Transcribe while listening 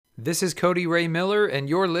This is Cody Ray Miller, and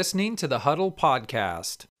you're listening to the Huddle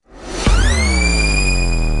Podcast.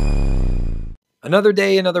 Another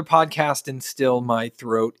day, another podcast, and still my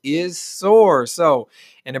throat is sore. So,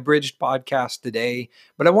 an abridged podcast today,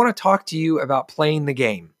 but I want to talk to you about playing the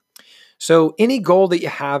game. So, any goal that you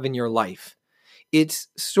have in your life, it's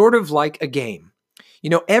sort of like a game.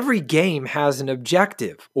 You know, every game has an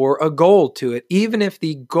objective or a goal to it, even if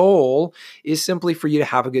the goal is simply for you to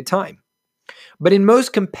have a good time. But in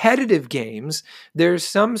most competitive games, there's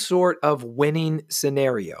some sort of winning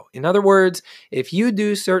scenario. In other words, if you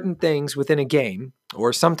do certain things within a game,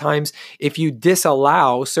 or sometimes if you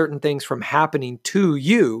disallow certain things from happening to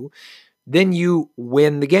you, then you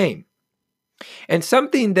win the game. And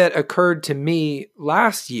something that occurred to me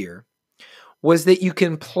last year was that you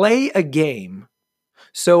can play a game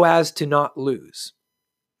so as to not lose.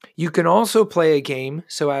 You can also play a game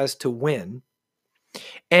so as to win.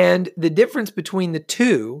 And the difference between the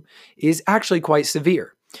two is actually quite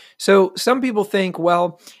severe. So some people think,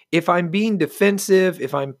 well, if I'm being defensive,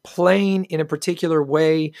 if I'm playing in a particular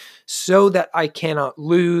way so that I cannot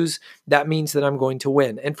lose, that means that I'm going to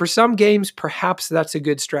win. And for some games, perhaps that's a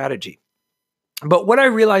good strategy. But what I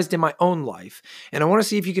realized in my own life, and I want to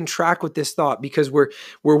see if you can track with this thought, because we're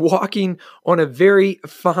walking on a very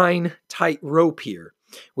fine, tight rope here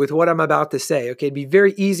with what I'm about to say. Okay, it'd be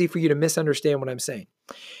very easy for you to misunderstand what I'm saying.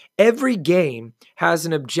 Every game has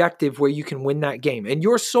an objective where you can win that game. And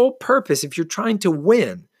your sole purpose, if you're trying to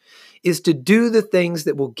win, is to do the things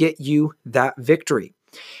that will get you that victory.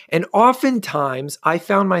 And oftentimes, I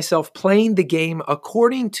found myself playing the game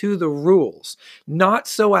according to the rules, not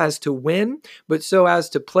so as to win, but so as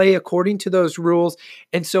to play according to those rules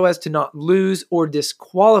and so as to not lose or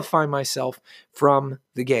disqualify myself from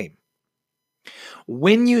the game.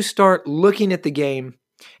 When you start looking at the game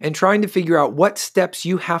and trying to figure out what steps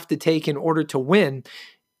you have to take in order to win,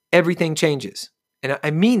 everything changes. And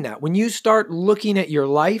I mean that. When you start looking at your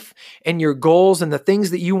life and your goals and the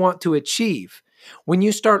things that you want to achieve, when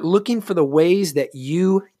you start looking for the ways that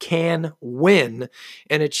you can win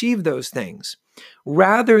and achieve those things,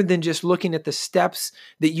 rather than just looking at the steps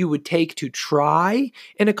that you would take to try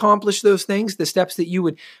and accomplish those things, the steps that you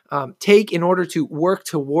would take in order to work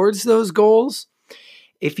towards those goals,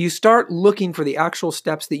 if you start looking for the actual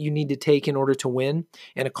steps that you need to take in order to win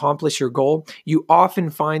and accomplish your goal, you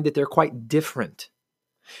often find that they're quite different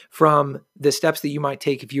from the steps that you might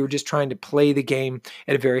take if you were just trying to play the game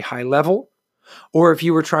at a very high level, or if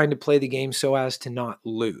you were trying to play the game so as to not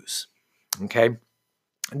lose. Okay?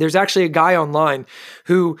 There's actually a guy online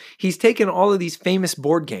who he's taken all of these famous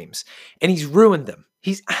board games and he's ruined them.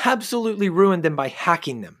 He's absolutely ruined them by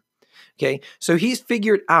hacking them. Okay, so he's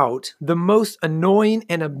figured out the most annoying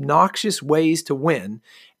and obnoxious ways to win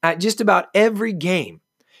at just about every game.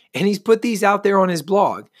 And he's put these out there on his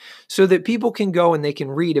blog so that people can go and they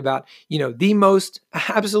can read about, the most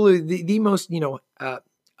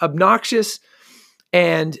obnoxious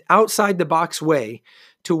and outside the box way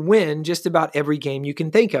to win just about every game you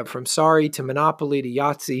can think of, from Sorry to Monopoly to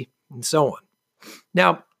Yahtzee and so on.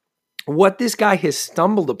 Now, what this guy has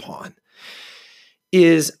stumbled upon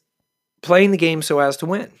is playing the game so as to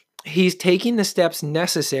win. He's taking the steps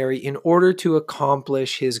necessary in order to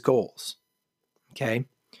accomplish his goals. Okay?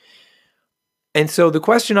 And so the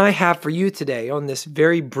question I have for you today on this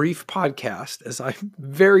very brief podcast, as I'm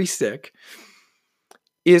very sick,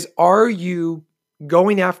 is, are you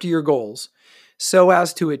going after your goals so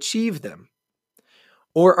as to achieve them?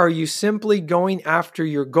 Or are you simply going after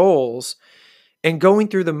your goals and going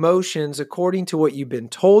through the motions according to what you've been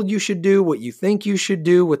told you should do, what you think you should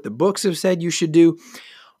do, what the books have said you should do?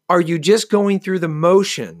 Are you just going through the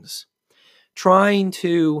motions, trying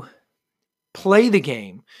to play the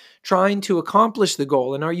game, trying to accomplish the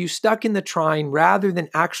goal? And are you stuck in the trying rather than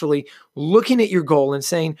actually looking at your goal and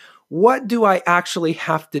saying, what do I actually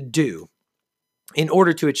have to do in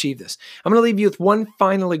order to achieve this? I'm going to leave you with one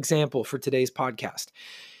final example for today's podcast.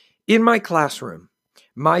 In my classroom,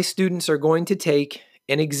 my students are going to take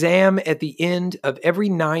an exam at the end of every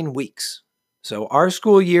 9 weeks. So our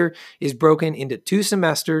school year is broken into 2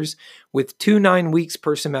 semesters with 2 9 weeks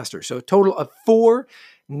per semester. So a total of 4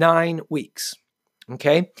 9 weeks.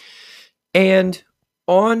 Okay. And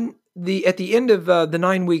at the end of the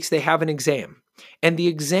 9 weeks, they have an exam. And the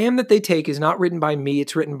exam that they take is not written by me.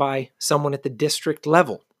 It's written by someone at the district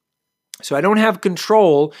level. So I don't have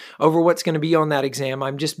control over what's going to be on that exam.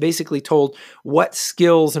 I'm just basically told what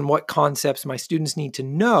skills and what concepts my students need to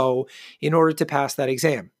know in order to pass that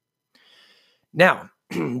exam. Now,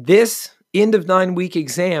 this end of 9-week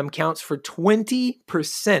exam counts for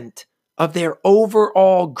 20% of their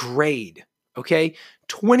overall grade. Okay,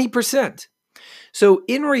 20%. So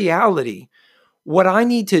in reality, what I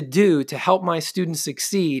need to do to help my students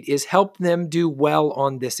succeed is help them do well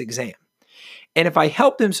on this exam. And if I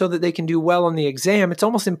help them so that they can do well on the exam, it's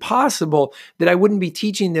almost impossible that I wouldn't be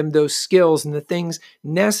teaching them those skills and the things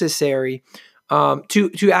necessary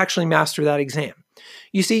to actually master that exam.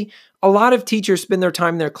 You see, a lot of teachers spend their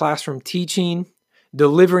time in their classroom teaching,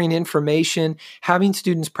 delivering information, having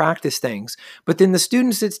students practice things, but then the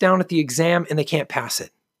student sits down at the exam and they can't pass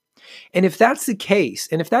it. And if that's the case,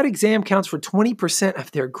 and if that exam counts for 20%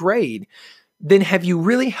 of their grade, then have you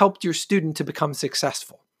really helped your student to become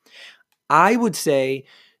successful? I would say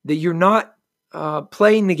that you're not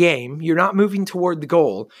playing the game, you're not moving toward the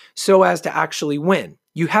goal so as to actually win.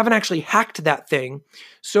 You haven't actually hacked that thing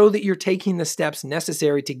so that you're taking the steps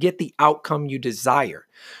necessary to get the outcome you desire.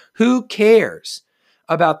 Who cares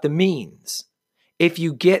about the means if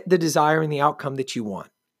you get the desire and the outcome that you want?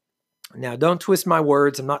 Now, don't twist my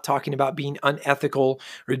words. I'm not talking about being unethical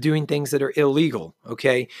or doing things that are illegal,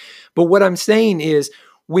 okay? But what I'm saying is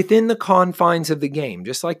within the confines of the game,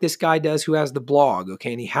 just like this guy does who has the blog,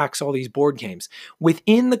 okay, and he hacks all these board games,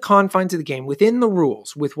 within the confines of the game, within the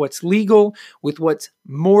rules, with what's legal, with what's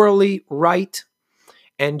morally right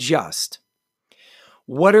and just,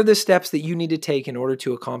 what are the steps that you need to take in order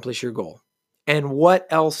to accomplish your goal? And what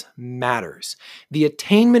else matters? The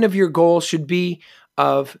attainment of your goal should be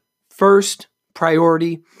of first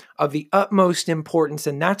priority, of the utmost importance,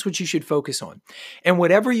 and that's what you should focus on. And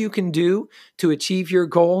whatever you can do to achieve your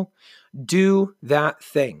goal, do that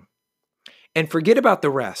thing. And forget about the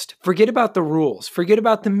rest. Forget about the rules. Forget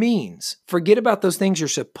about the means. Forget about those things you're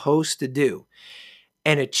supposed to do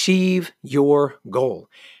and achieve your goal.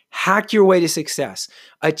 Hack your way to success.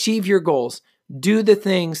 Achieve your goals. Do the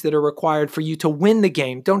things that are required for you to win the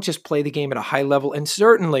game. Don't just play the game at a high level, and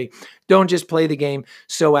certainly don't just play the game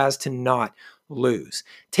so as to not lose.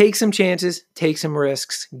 Take some chances, take some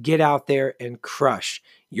risks, get out there and crush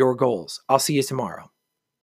your goals. I'll see you tomorrow.